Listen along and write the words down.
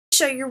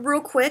show you real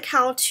quick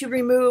how to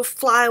remove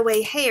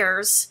flyaway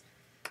hairs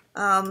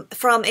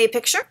from a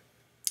picture.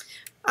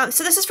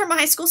 So this is from my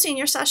high school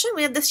senior session.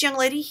 We have this young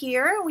lady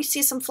here. We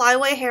see some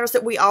flyaway hairs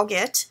that we all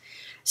get.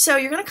 So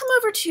you're going to come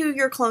over to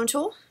your clone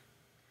tool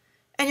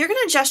and you're going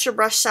to adjust your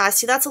brush size.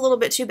 See, that's a little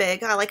bit too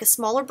big. I like a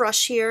smaller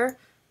brush here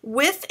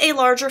with a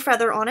larger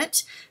feather on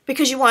it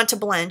because you want it to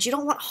blend. You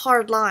don't want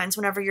hard lines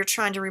whenever you're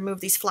trying to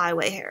remove these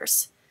flyaway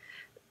hairs.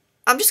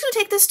 I'm just going to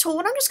take this tool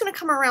and I'm just going to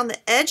come around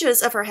the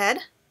edges of her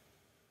head.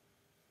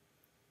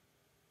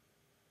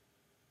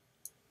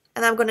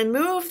 And I'm going to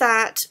move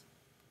that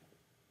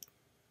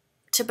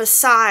to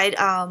beside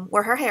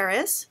where her hair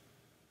is.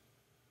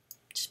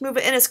 Just move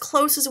it in as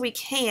close as we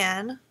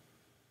can.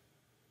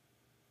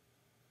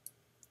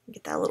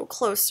 Get that a little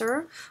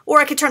closer.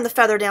 Or I could turn the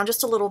feather down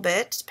just a little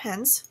bit.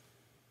 Depends.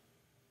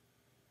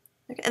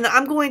 Okay, and then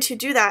I'm going to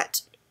do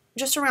that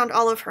just around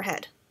all of her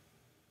head.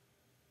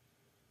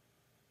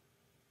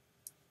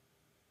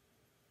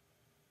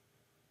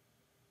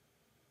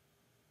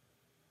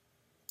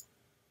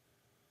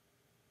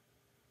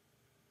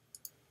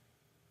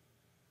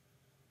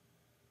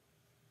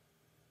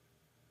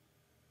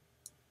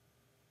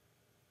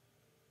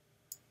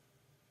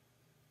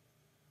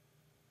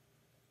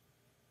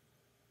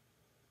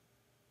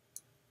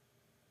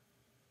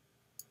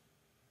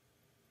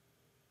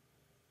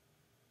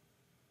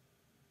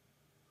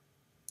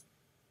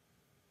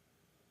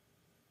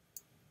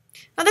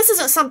 Now this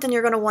isn't something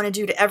you're going to want to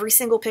do to every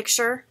single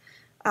picture.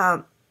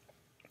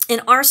 In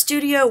our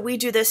studio, we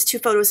do this to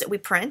photos that we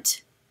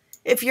print.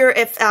 If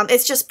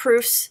it's just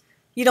proofs,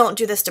 you don't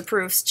do this to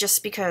proofs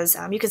just because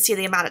you can see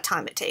the amount of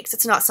time it takes.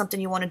 It's not something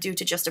you want to do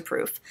to just a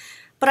proof.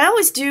 But I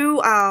always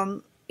do,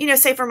 you know,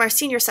 say for my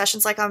senior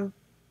sessions like I'm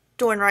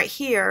doing right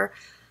here,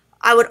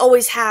 I would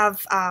always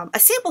have a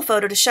sample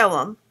photo to show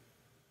them.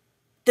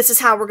 This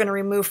is how we're going to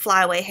remove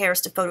flyaway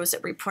hairs to photos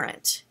that we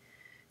print.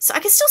 So I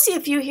can still see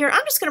a few here.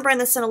 I'm just going to bring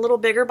this in a little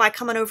bigger by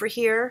coming over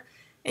here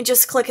and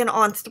just clicking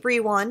on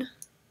 3-1.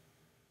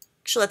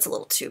 Actually, that's a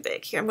little too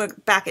big here. I'm going to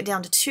back it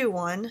down to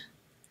 2-1. I'm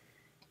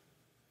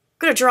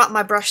going to drop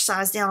my brush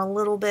size down a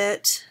little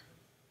bit.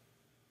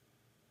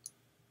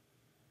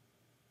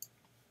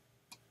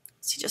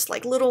 See, just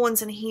like little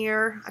ones in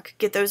here. I could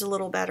get those a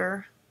little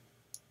better.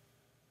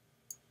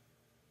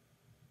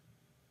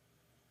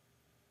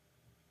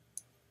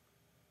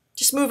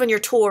 Just moving your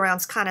tool around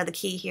is kind of the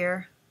key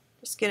here.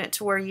 Just get it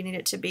to where you need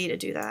it to be to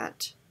do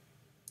that.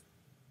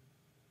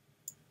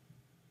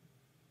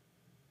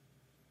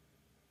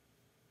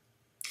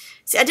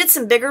 See, I did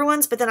some bigger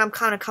ones, but then I'm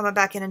kind of coming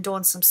back in and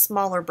doing some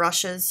smaller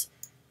brushes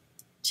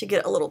to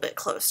get a little bit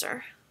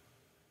closer.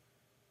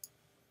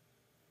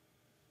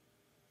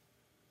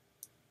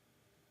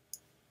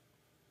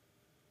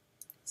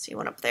 See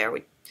one up there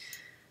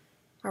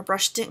our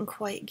brush didn't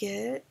quite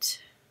get.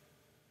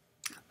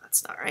 Oh,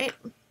 that's not right.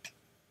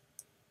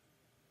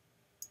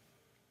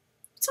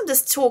 So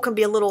this tool can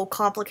be a little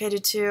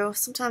complicated too.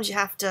 Sometimes you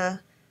have to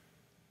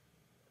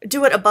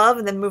do it above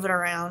and then move it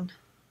around.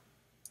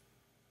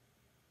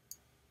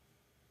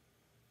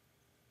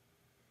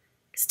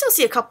 I still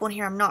see a couple in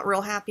here I'm not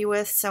real happy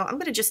with, so I'm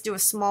going to just do a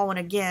small one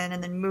again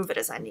and then move it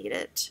as I need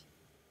it.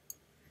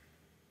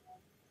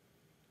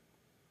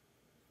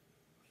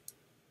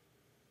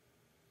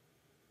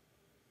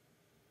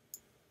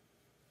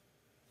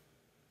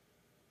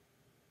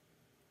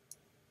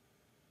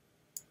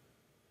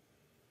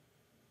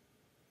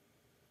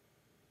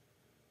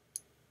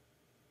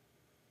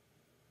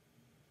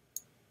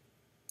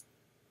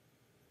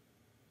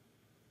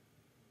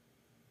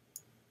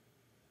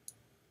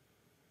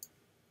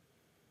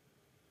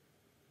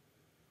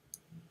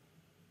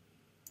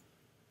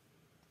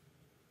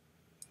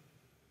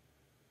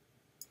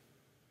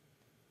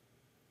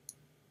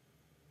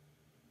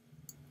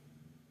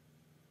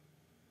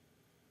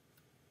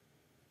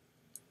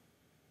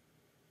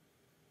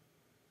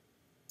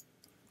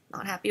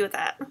 Not happy with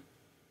that.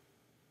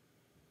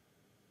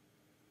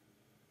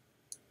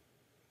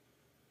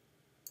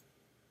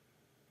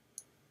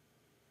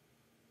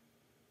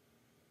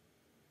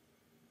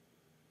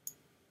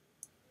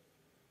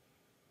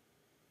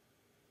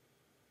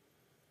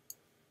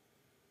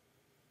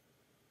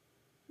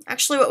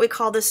 Actually, what we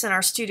call this in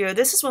our studio,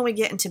 this is when we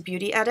get into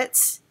beauty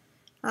edits.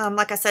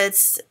 Like I said,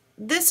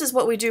 this is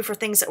what we do for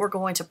things that we're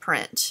going to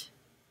print.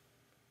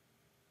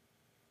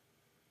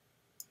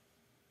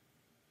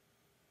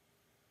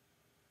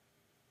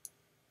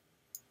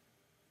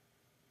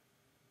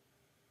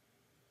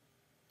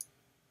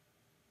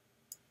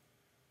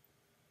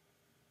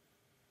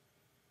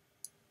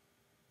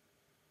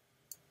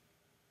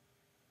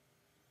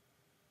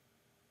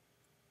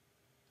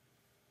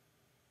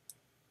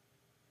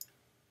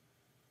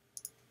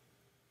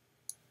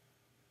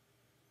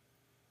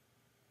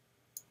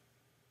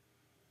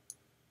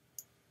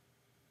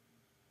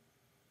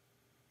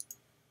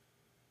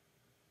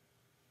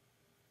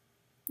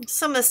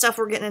 Some of the stuff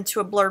we're getting into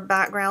a blurred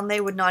background. They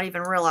would not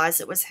even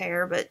realize it was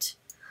hair, but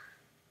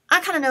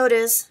I kind of know it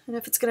is. And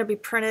if it's going to be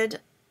printed,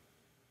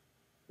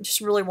 I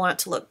just really want it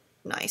to look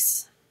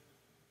nice.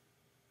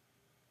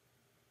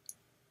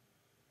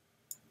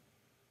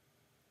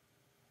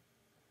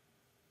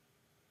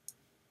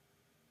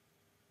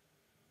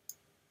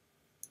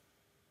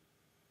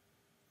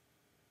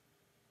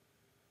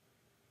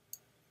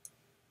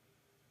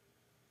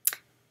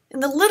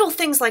 And the little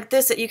things like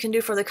this that you can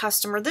do for the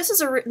customer, this is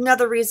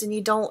another reason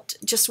you don't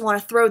just want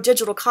to throw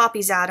digital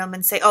copies at them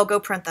and say, oh, go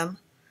print them.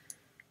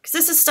 Because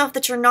this is stuff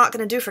that you're not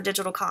going to do for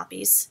digital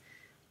copies.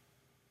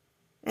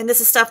 And this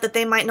is stuff that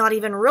they might not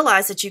even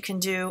realize that you can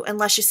do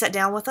unless you sit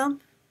down with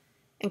them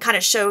and kind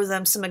of show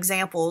them some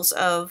examples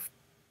of,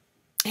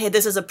 hey,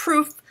 this is a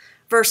proof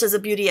versus a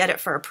beauty edit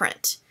for a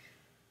print.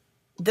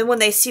 Then when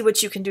they see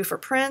what you can do for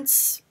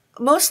prints,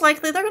 most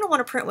likely they're going to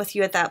want to print with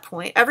you at that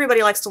point.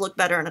 Everybody likes to look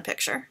better in a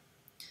picture.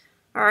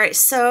 All right,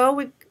 so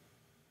we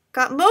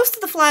got most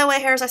of the flyaway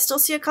hairs. I still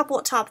see a couple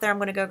at top there I'm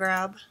going to go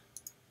grab.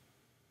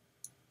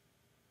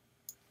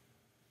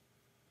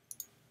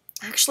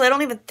 Actually, I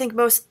don't even think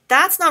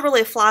that's not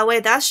really a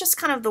flyaway. That's just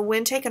kind of the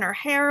wind taking her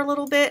hair a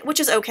little bit, which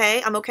is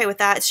okay. I'm okay with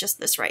that. It's just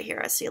this right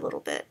here I see a little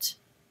bit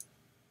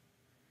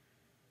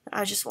that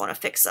I just want to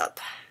fix up.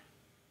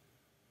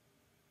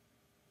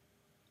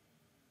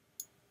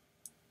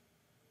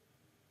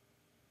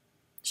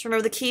 Just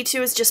remember the key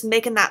too is just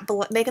making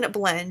it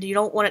blend. You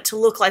don't want it to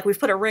look like we've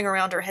put a ring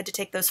around her head to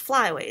take those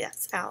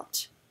flyaways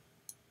out.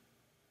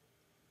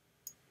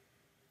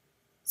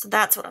 So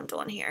that's what I'm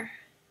doing here.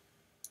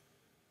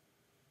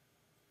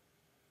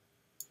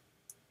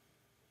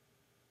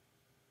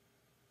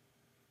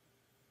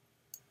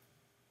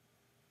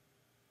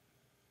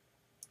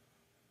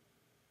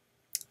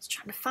 Just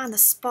trying to find the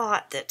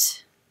spot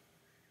that...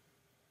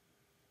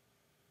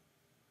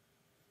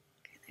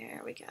 Okay,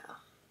 there we go.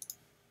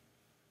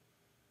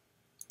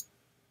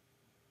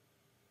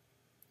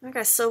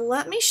 Okay, so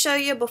let me show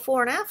you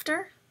before and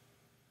after.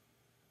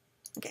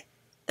 Okay,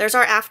 there's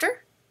our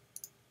after.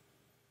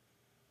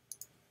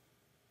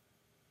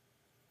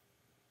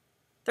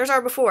 There's our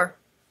before.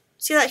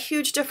 See that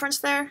huge difference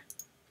there?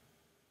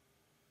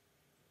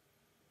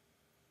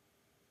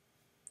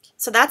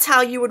 So that's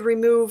how you would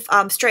remove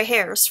stray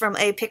hairs from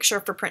a picture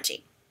for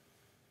printing.